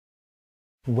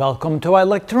Welcome to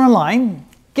iLecture Online.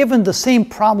 Given the same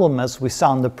problem as we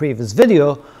saw in the previous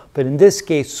video, but in this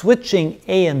case switching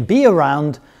A and B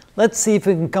around, let's see if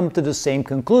we can come to the same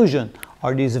conclusion.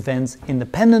 Are these events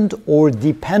independent or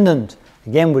dependent?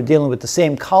 Again, we're dealing with the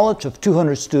same college of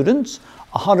 200 students.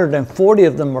 140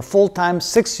 of them are full-time,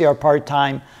 60 are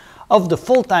part-time. Of the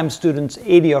full-time students,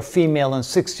 80 are female and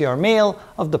 60 are male.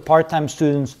 Of the part-time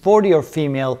students, 40 are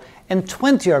female and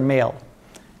 20 are male.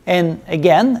 And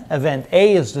again, event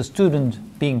A is the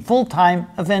student being full-time,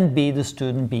 event B the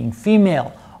student being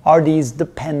female. Are these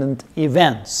dependent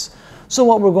events? So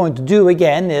what we're going to do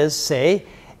again is say,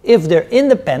 if they're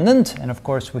independent, and of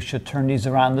course we should turn these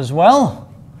around as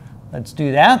well. Let's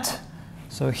do that.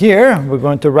 So here we're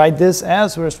going to write this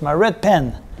as, where's my red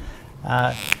pen?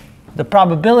 The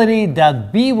probability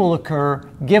that B will occur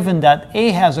given that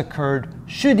A has occurred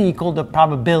should equal the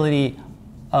probability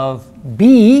of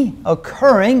B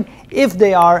occurring if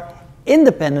they are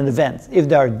independent events. If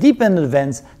they are dependent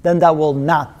events, then that will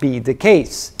not be the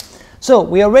case. So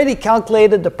we already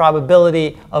calculated the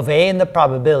probability of A and the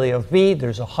probability of B.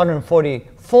 There's 140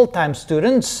 full-time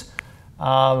students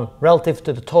relative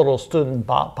to the total student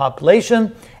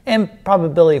population, and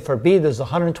probability for B, there's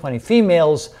 120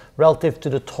 females relative to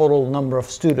the total number of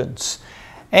students.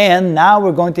 And now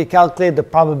we're going to calculate the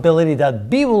probability that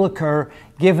B will occur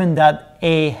given that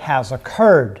A has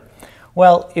occurred.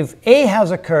 Well, if A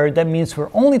has occurred, that means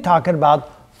we're only talking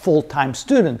about full-time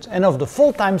students. And of the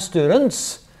full-time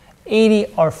students, 80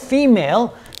 are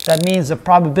female. That means the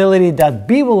probability that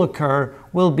B will occur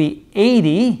will be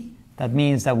 80. That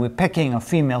means that we're picking a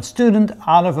female student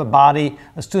out of a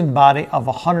student body of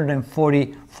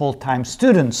 140 full-time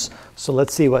students. So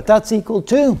let's see what that's equal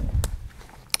to.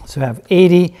 So we have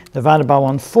 80 divided by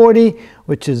 140,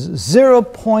 which is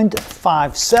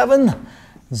 0.57.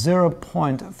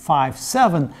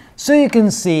 0.57. So you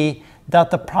can see that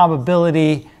the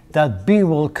probability that B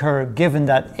will occur given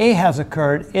that A has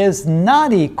occurred is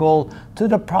not equal to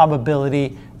the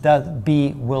probability that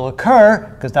B will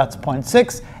occur, because that's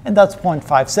 0.6 and that's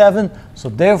 0.57. So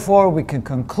therefore we can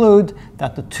conclude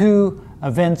that the two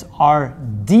events are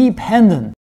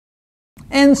dependent.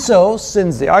 And so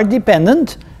since they are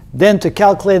dependent, then to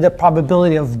calculate the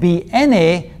probability of B and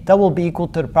A, that will be equal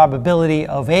to the probability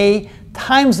of A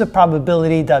times the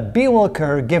probability that B will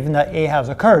occur given that A has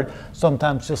occurred.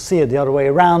 Sometimes you'll see it the other way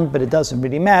around, but it doesn't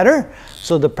really matter.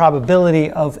 So the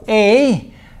probability of A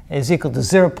is equal to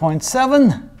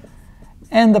 0.7,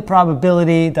 and the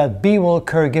probability that B will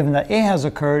occur given that A has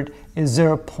occurred is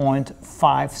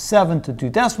 0.57 to two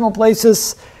decimal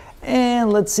places.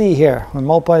 And let's see here, we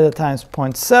multiply that times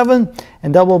 0.7,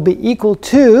 and that will be equal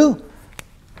to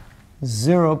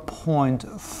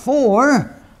 0.4.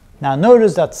 Now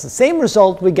notice that's the same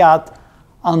result we got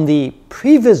on the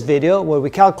previous video where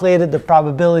we calculated the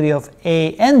probability of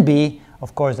A and B.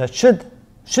 Of course, that should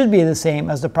be the same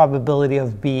as the probability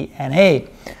of B and A.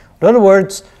 In other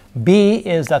words, B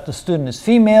is that the student is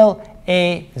female,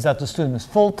 A is that the student is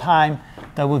full-time.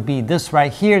 That would be this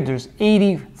right here. There's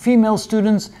 80 female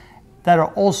students that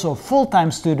are also full-time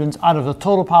students out of the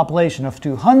total population of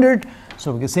 200.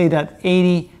 So we can say that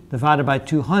 80 divided by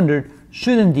 200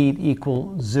 should indeed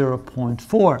equal 0.4.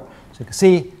 So you can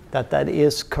see that that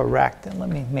is correct. And let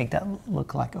me make that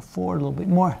look like a 4 a little bit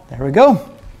more. There we go.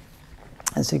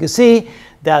 And so you can see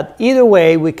that either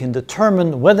way we can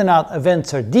determine whether or not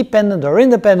events are dependent or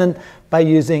independent by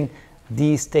using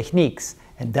these techniques.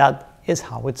 And that is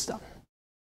how it's done.